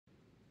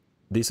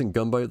Decent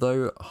gunboat,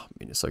 though. Oh, I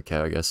mean, it's okay,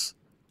 I guess.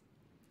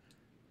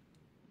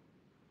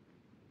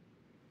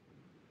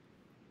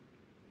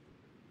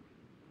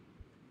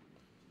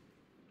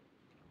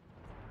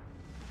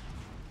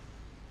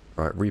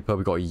 Right, Reaper,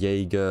 we got a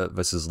Jaeger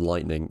versus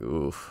Lightning.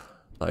 Oof.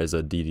 That is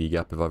a DD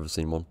gap if I've ever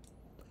seen one.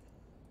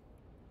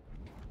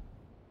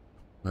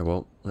 Oh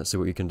well, let's see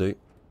what you can do.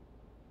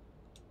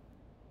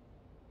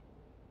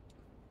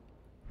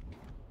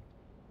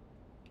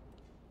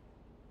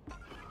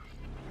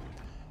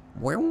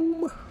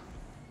 Well,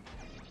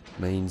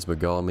 Mains,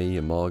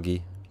 Megami,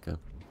 Amagi. Okay.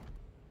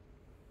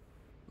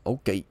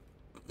 Okay.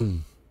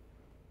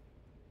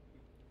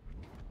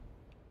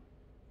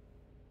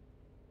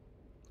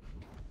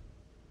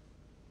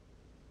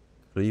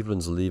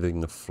 Cleveland's leaving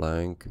the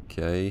flank.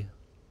 Okay.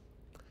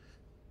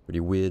 Pretty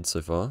weird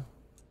so far.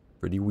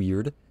 Pretty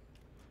weird.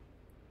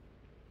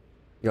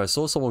 Yeah, I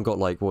saw someone got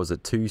like, what was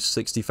it,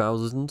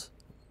 260,000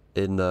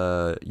 in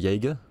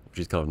Jaeger, which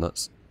is kind of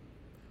nuts.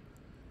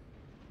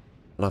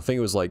 And I think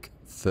it was like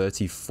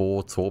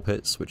 34 torp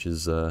hits, which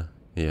is,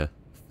 yeah.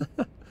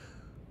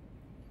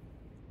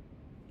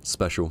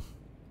 Special.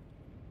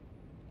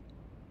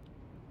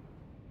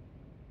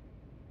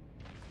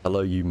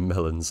 Hello, you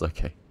melons,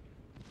 okay.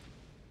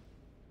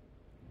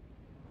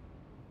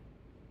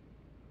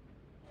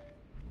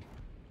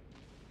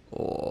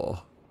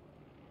 Oh.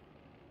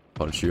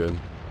 Can't shoot him.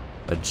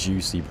 A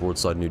juicy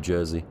broadside New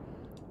Jersey.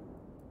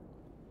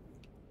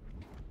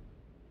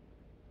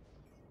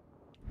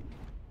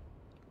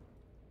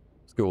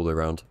 Let's go all the way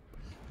around.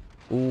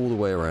 All the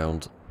way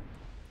around.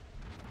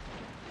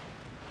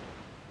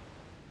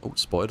 Oh,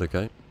 spotted,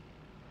 okay.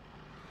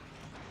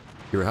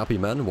 You're a happy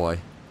man? Why?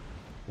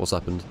 What's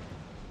happened?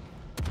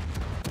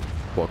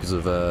 What, because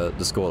of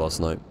the score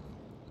last night?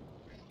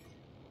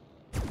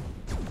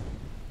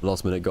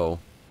 Last minute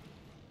goal.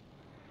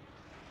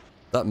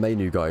 That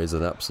menu guy is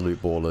an absolute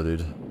baller,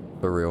 dude.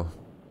 For real.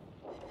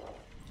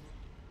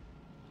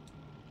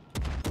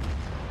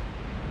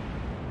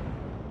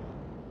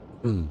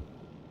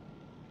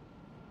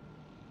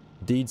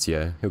 Deeds,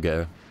 yeah, he'll get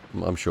her.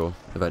 I'm sure,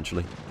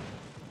 eventually.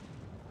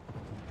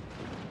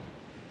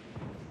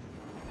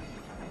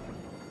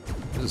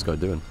 What's this guy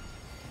doing?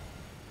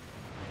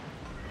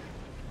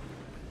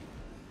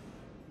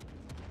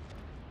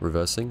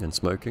 Reversing and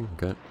smoking,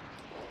 okay.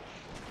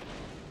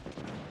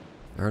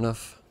 Fair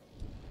enough.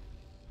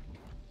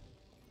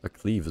 A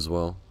cleave as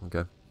well,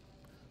 okay.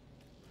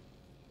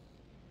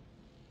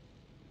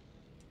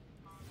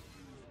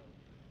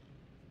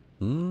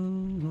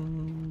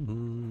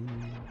 Mm-hmm.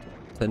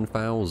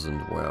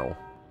 10,000, wow.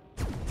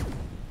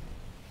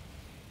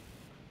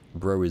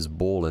 Bro is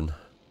balling.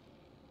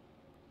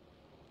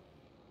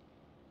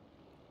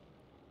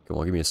 Come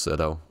on, give me a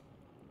Citadel.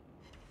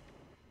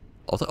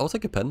 I'll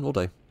take a pen all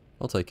day.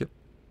 I'll take it.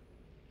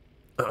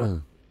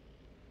 But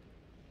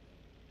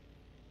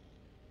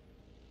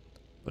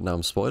now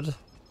I'm spotted.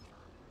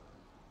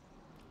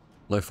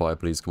 No fire,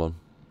 please, come on.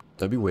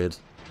 Don't be weird.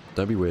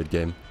 Don't be weird,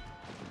 game.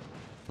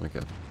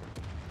 Okay.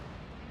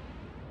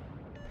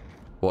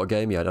 What a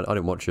game? Yeah, I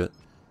didn't watch it.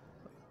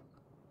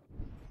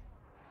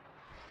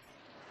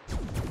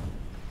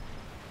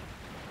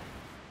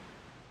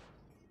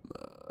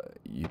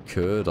 You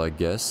could, I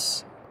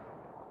guess.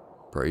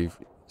 Brave.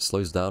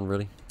 Slows down,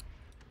 really.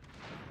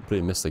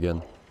 Completely missed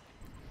again.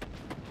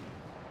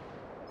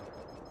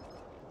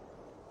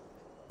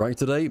 Rank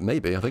today?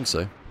 Maybe, I think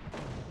so.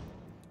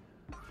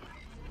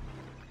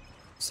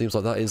 Seems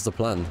like that is the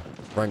plan.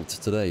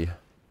 Ranked today.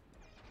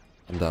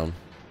 I'm down.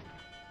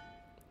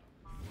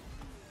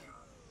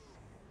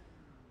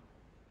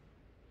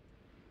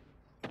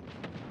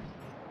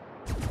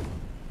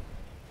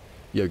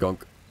 Yo,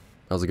 Gonk.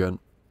 How's it going?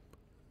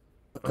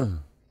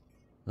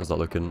 How's that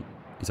looking?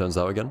 He turns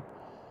out again.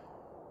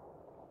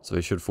 So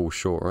he should fall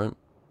short, right?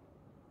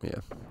 Yeah.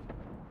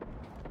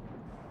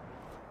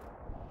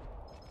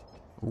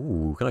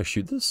 Ooh, can I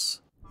shoot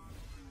this?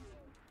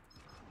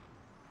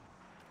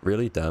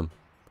 Really? Damn.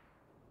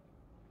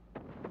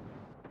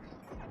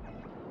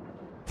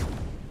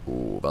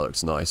 Ooh, that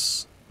looks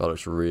nice. That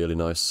looks really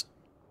nice.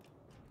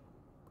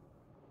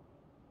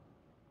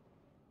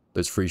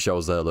 Those 3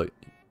 shells there, look.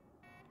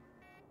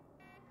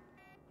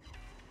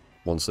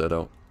 One set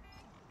out.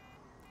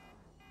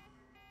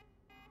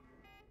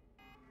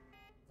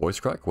 Voice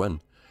crack?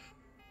 When?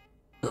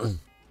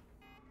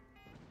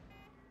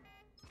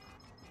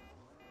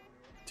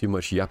 Too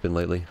much yapping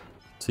lately.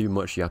 Too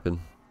much yapping.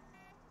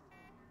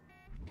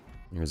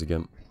 Here's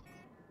again.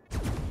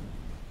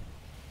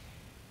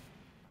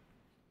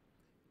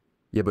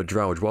 Yeah, but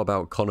Drouge, what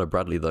about Connor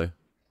Bradley, though?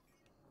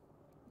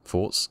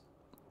 Thoughts?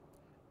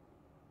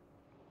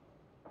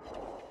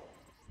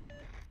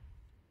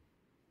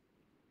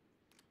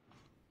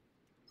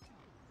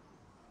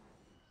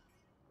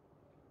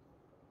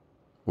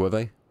 Were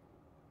they?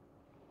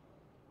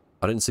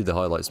 I didn't see the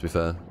highlights, to be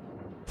fair.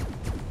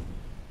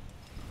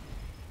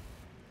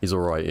 He's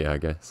alright, yeah, I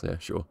guess. Yeah,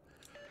 sure.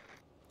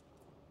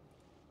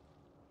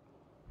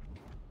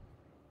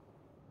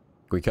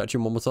 Can we catch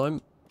him one more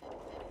time?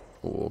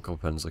 Oh, a couple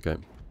pens, okay.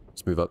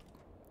 Let's move up.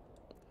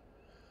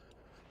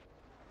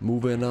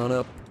 Moving on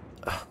up.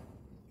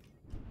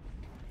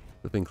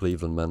 Flipping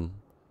Cleveland, man.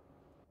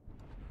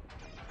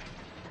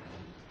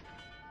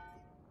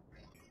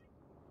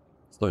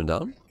 Slowing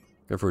down?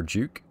 Go for a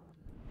Duke?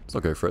 Let's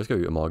not go for it. Let's go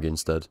Amagi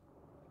instead.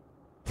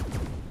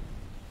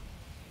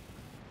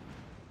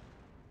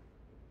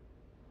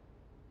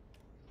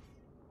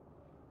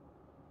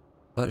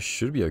 That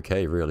should be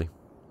okay, really.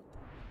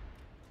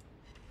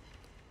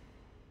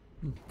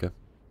 Okay.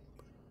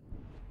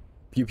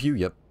 Pew pew,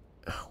 yep.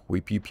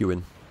 We pew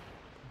pewing.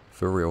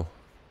 For real.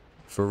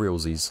 For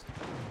realsies.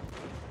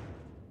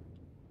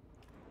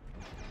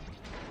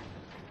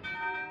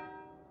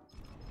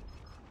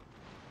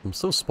 I'm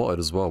still spotted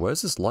as well.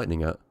 Where's this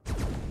lightning at?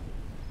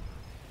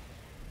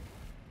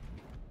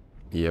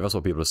 Yeah, that's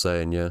what people are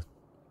saying, yeah.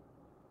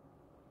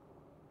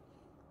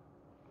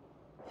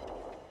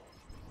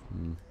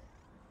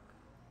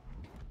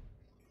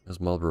 There's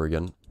Marlboro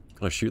again.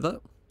 Can I shoot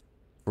that?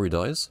 Before he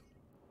dies?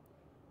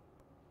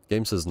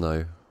 Game says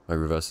no. I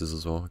reverses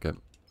as well, okay.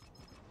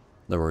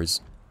 No worries.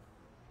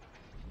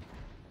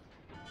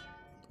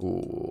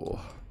 Ooh.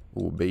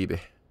 Ooh, baby.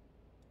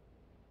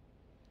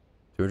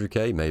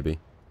 200k, maybe.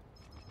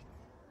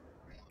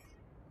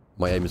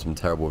 My aim has been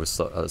terrible at the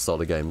start of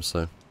the game,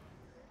 so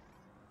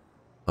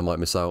I might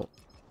miss out.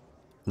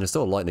 And there's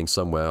still lightning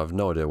somewhere, I have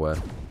no idea where.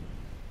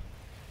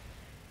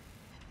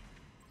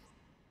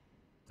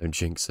 Don't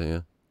jinx it,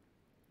 yeah.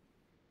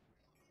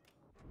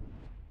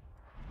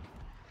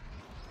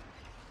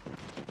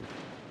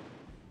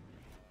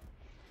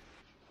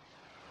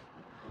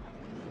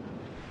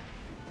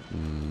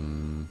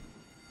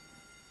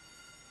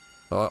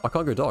 I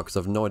can't go dark because I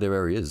have no idea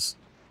where he is.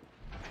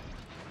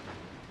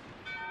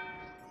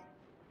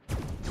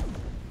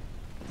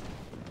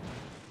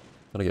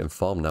 Gotta get him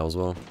farmed now as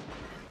well.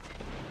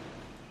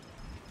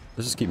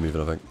 Let's just keep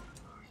moving, I think.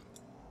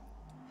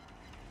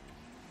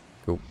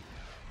 Cool.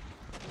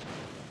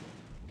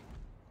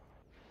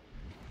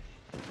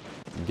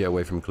 Get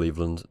away from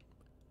Cleveland.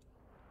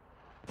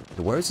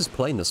 Where is this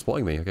plane that's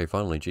spotting me? Okay,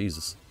 finally,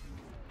 Jesus.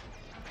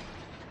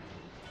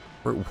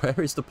 Where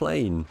is the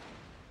plane?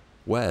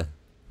 Where?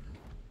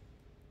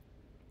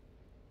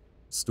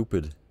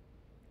 Stupid.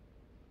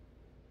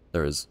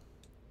 There is.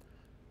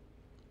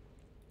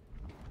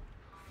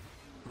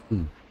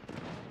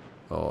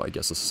 Oh, I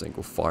guess a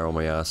single fire on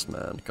my ass,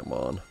 man. Come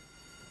on.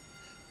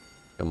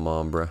 Come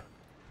on, bruh.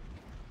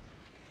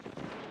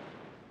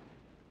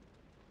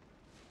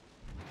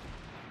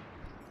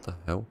 What the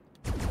hell?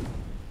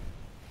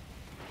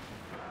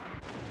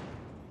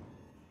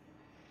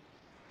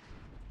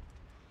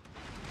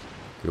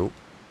 Cool.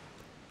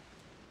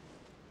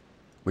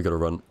 We gotta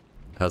run.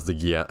 How's the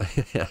yeah?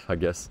 Yeah, I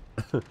guess.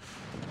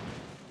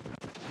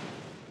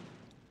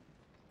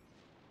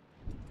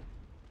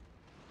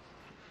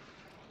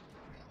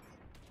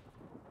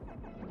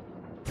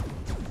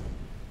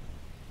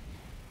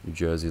 New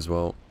Jersey as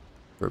well.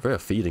 We're very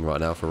feeding right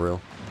now, for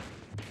real.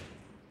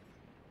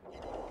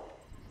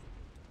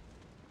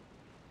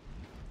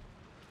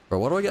 Bro,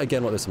 why do I get a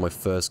game like this in my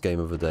first game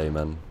of the day,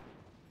 man?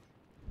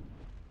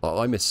 Oh,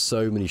 I missed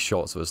so many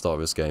shots at the start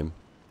of this game.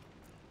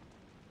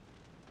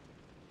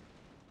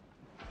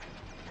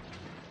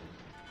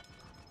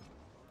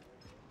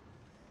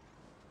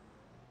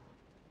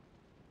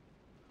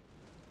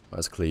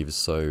 This cleave is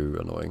so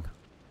annoying.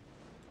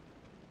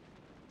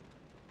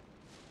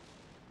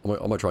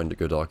 I might try and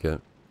go dark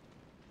here.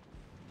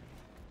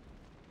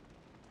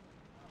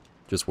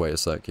 Just wait a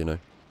sec, you know.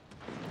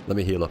 Let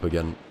me heal up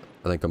again,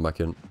 and then come back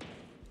in.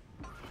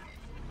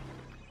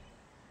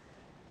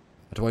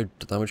 Do I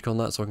damage con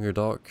that so I can go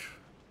dark?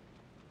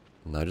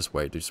 No, just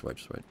wait, just wait,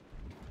 just wait.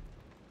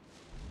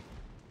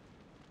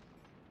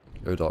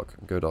 Go dark,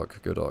 go dark,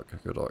 go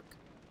dark, go dark.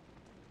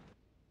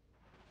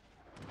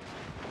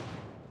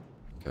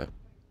 Okay.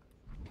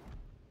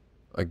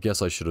 I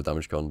guess I should have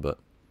damage con, but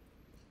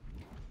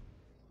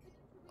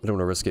I don't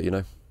want to risk it, you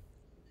know.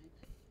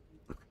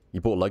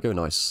 You bought Lego?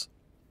 Nice.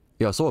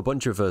 Yeah, I saw a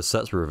bunch of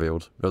sets were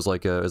revealed. It was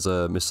like there's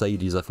a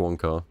Mercedes F1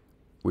 car,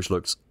 which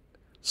looks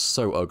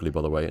so ugly,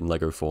 by the way, in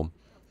Lego form.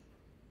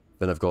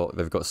 Then they've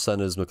got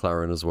Senna's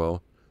McLaren as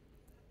well.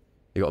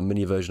 They got a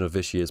mini version of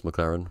this year's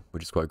McLaren,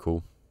 which is quite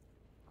cool.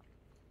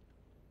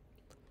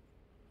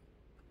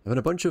 And then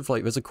a bunch of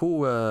like, there's a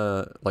cool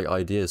like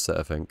ideas set,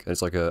 I think. And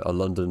it's like a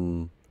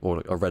London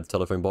or a red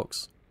telephone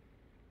box,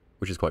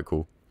 which is quite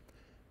cool.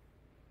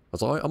 I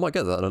was like, I might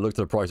get that, and I looked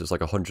at the price. It's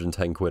like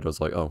 110 quid. I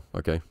was like, oh,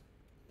 okay.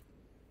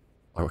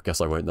 I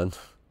guess I won't then.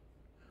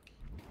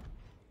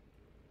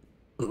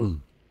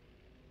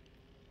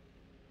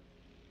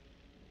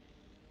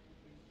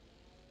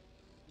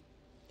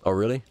 Oh,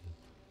 really?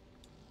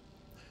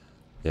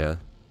 Yeah.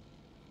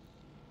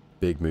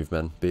 Big move,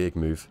 man. Big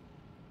move.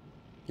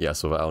 Yeah, I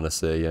saw that on a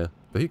yeah.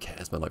 But who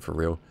cares, man? Like, for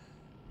real.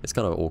 It's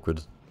kind of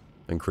awkward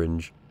and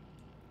cringe.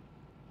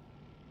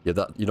 Yeah,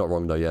 that you're not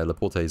wrong, though. Yeah,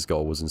 Laporte's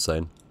goal was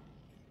insane.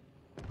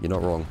 You're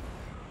not wrong.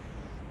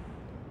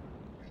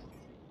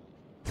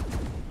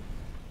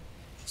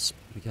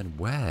 Again,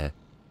 where?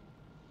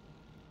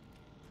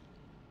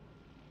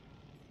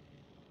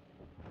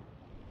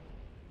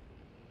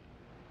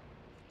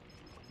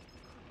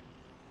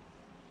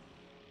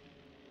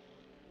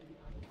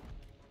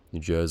 New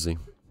Jersey.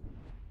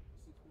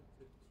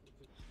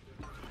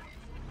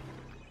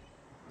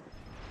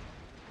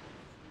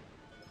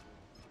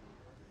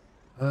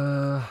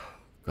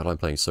 God, I'm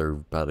playing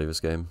so badly this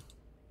game.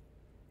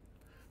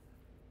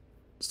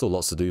 Still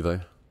lots to do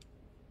though.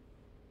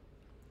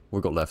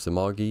 We've got left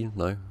Imagi,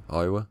 no,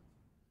 Iowa,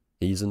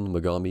 Eason,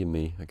 Megami, and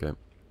me. Okay.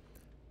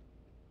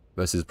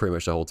 This is pretty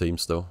much the whole team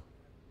still.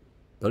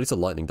 At least the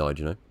lightning died,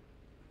 you know.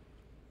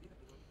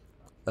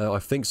 I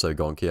think so,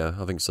 Gonk. Yeah,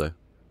 I think so.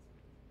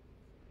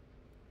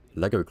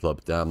 Lego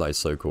Club. Damn, that is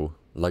so cool.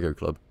 Lego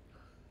Club.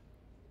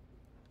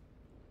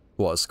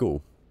 What, at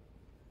school?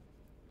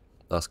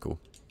 That's cool.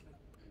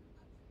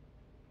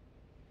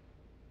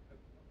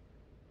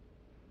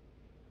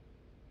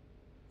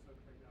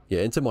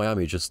 Yeah, Inter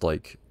Miami just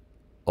like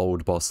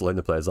old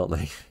Barcelona players, aren't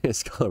they?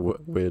 It's kind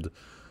of weird.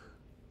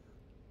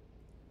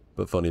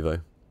 But funny though.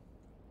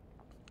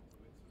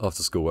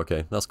 After school,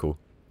 okay, that's cool.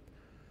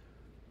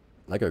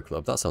 Lego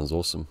Club, that sounds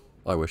awesome.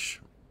 I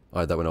wish I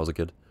had that when I was a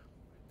kid.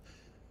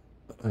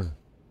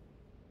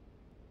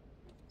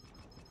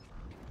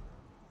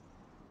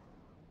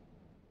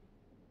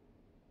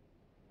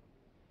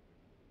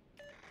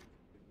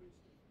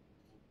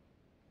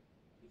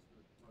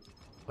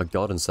 A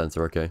garden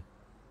center, okay.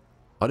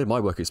 I did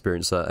my work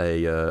experience at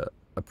a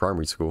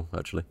primary school,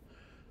 actually.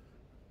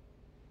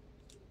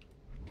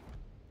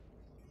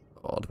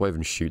 Oh, do I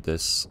even shoot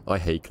this? I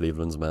hate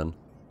Cleveland's, man.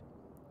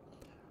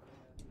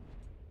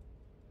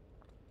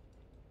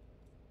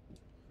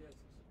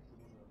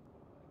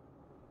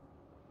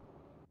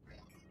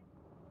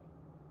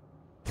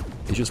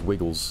 He just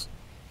wiggles.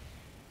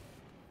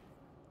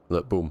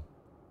 Look, boom.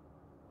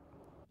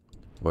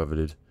 Whatever it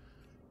did.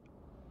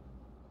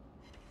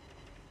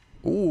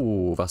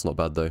 Ooh, that's not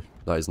bad though.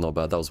 That is not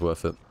bad. That was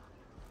worth it.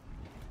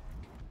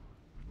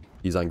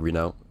 He's angry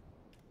now.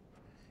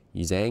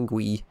 He's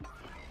angry.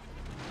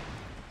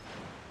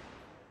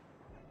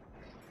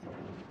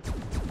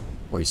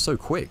 Oh, he's so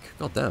quick.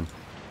 God damn.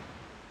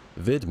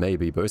 Vid,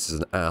 maybe, but this is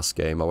an ass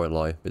game. I won't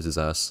lie. This is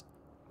ass.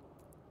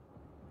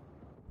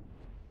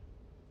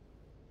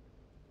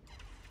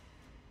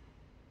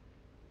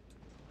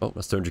 Oh,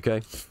 that's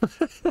 200k.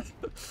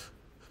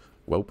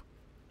 Welp.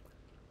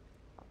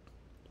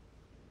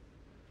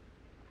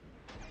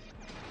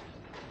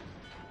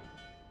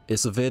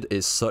 It's a vid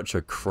is such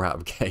a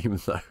crap game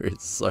though.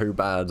 It's so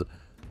bad.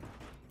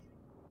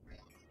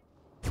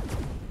 I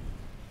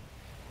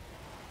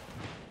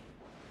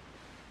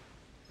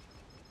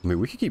mean,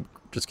 we could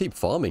just keep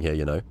farming here,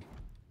 you know.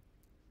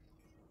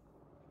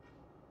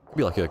 It'd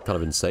be like a kind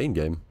of insane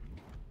game.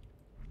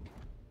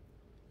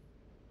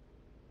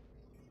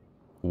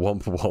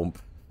 Womp womp.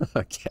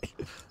 Okay.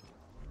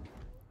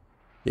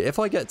 Yeah, if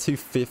I get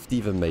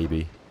 250 then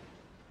maybe.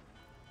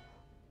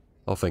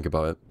 I'll think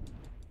about it.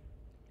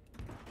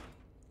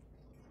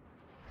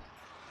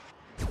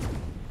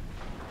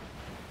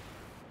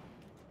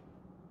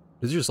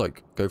 Did you just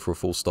like go for a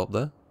full stop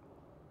there?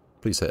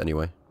 Please hit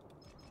anyway.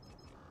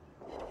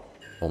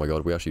 Oh my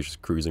god, we're actually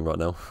just cruising right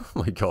now.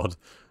 Oh my god.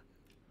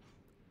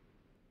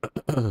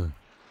 New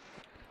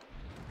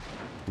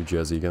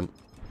Jersey again.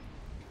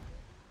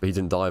 But he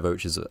didn't die though,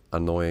 which is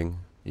annoying.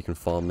 He can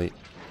farm me.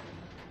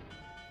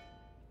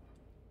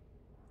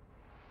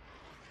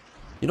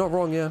 You're not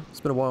wrong, yeah.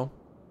 It's been a while.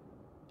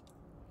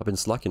 I've been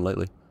slacking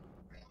lately.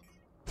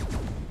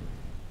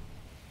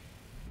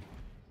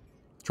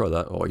 Try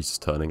that. Oh, he's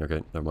just turning.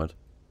 Okay, never mind.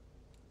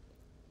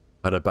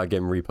 I had a bad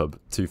game repub.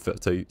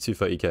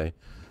 230k.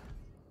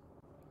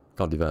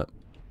 Can't do that.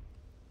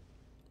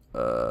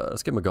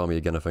 Let's get Megami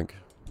again, I think.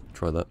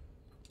 Try that.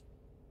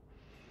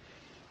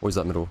 What is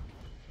that middle?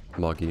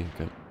 Margi,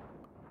 okay.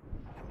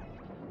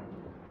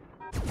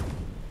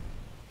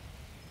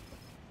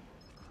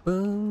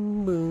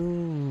 Boom,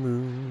 boom,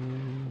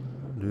 boom.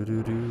 Do,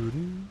 do, do,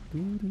 do,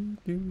 do,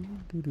 do,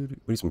 do, do.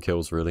 We need some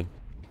kills, really.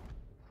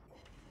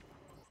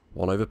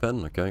 One over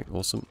pen, okay,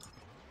 awesome.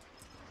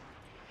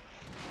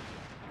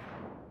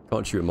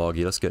 Can't shoot at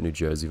Margi, let's get New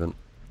Jersey then.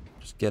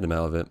 Just get him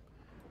out of it.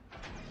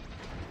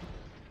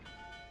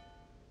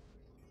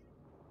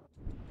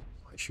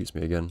 He shoots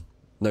me again.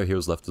 No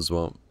heals left as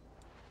well.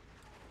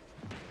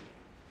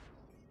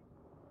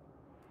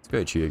 Let's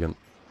go Chi again.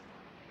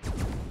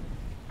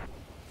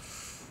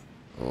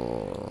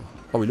 Oh,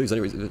 we lose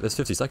anyway. There's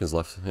 50 seconds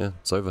left. Yeah,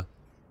 it's over.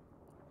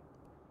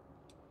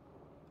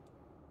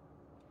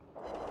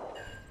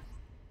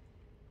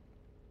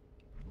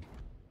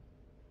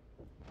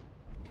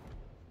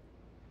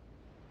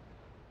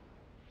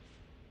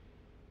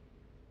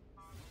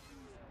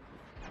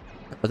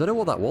 I don't know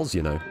what that was,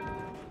 you know.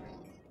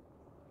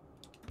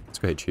 Let's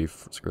go hit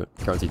Chief. Screw it.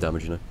 Guaranteed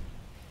damage, you know.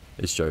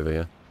 It's Jova,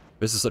 yeah.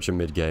 This is such a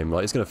mid-game.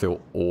 Like, it's gonna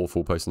feel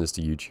awful posting this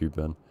to YouTube,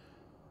 man.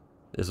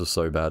 This was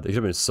so bad. It could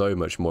have been so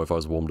much more if I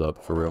was warmed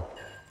up, for real.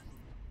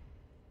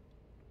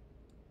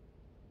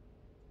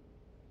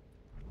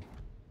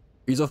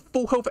 He's a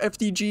full health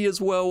FDG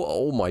as well.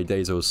 Oh my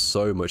days, there was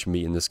so much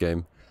meat in this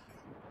game.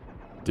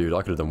 Dude,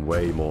 I could have done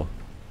way more.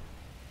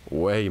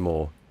 Way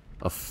more.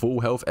 A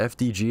full health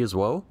FDG as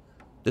well?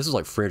 This is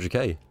like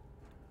 300k.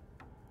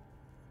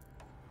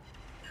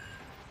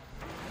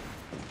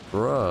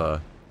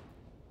 Bruh.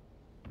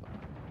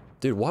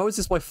 Dude, why was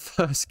this my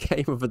first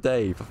game of the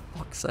day? For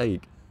fuck's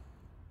sake.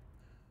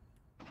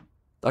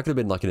 That could have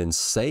been like an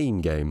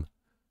insane game.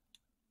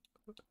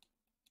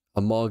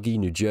 Amagi,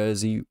 New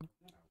Jersey.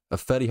 A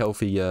fairly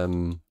healthy, I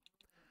know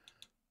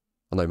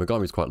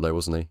Megami's quite low,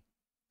 wasn't he?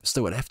 But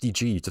still, an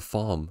FDG to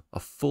farm. A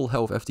full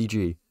health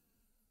FDG.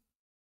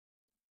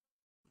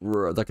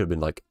 That could have been,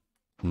 like,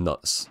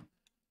 nuts.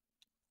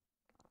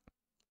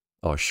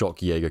 Oh,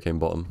 shock Jaeger came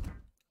bottom.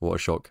 What a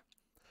shock.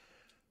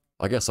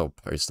 I guess I'll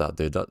post that,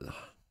 dude. That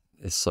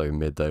is so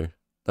mid, though.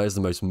 That is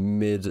the most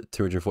mid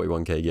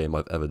 241k game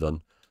I've ever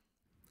done.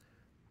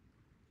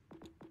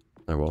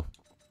 Oh well.